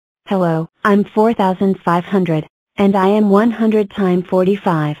Hello, I'm 4500, and I am 100 times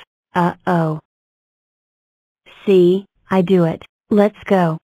 45. Uh-oh. See, I do it. Let's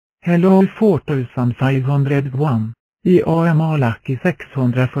go. Hello 4501. I am lucky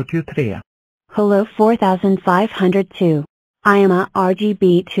 643. Hello 4502. I am a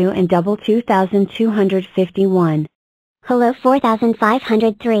RGB2 and double 2251. Hello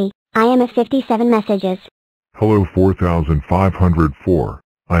 4503. I am a 57 messages. Hello 4504.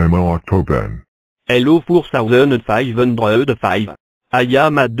 I am a Octoben. Hello 4505. I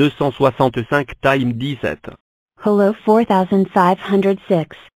am a 265 times 17. Hello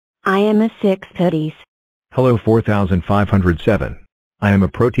 4506. I am a 630s. Hello 4507. I am a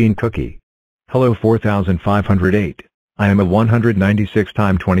protein cookie. Hello 4508. I am a 196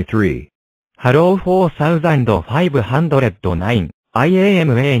 times 23. Hello 4509. I am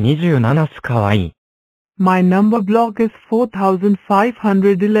a 27 kawaii. My number block is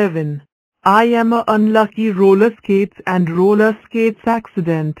 4511. I am a unlucky roller skates and roller skates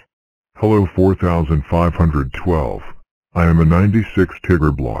accident. Hello 4512. I am a 96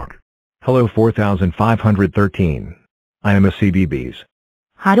 Tigger block. Hello 4513. I am a CBBS.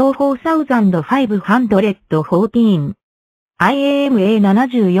 Hello 4514. I am a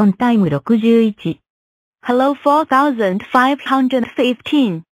 74 times 61. Hello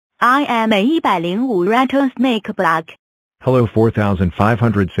 4515. I am a 105 rattlesnake block. Hello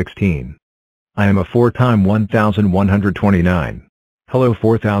 4516. I am a 4 times 1129. Hello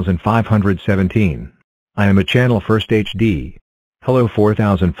 4517. I am a channel first HD. Hello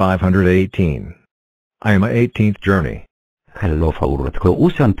 4518. I am a 18th journey. Hello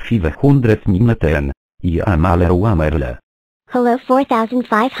 4510. I am a Leroy. Hello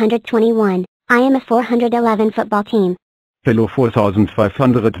 4521. I am a 411 football team. Hello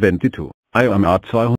 4522. I am a 200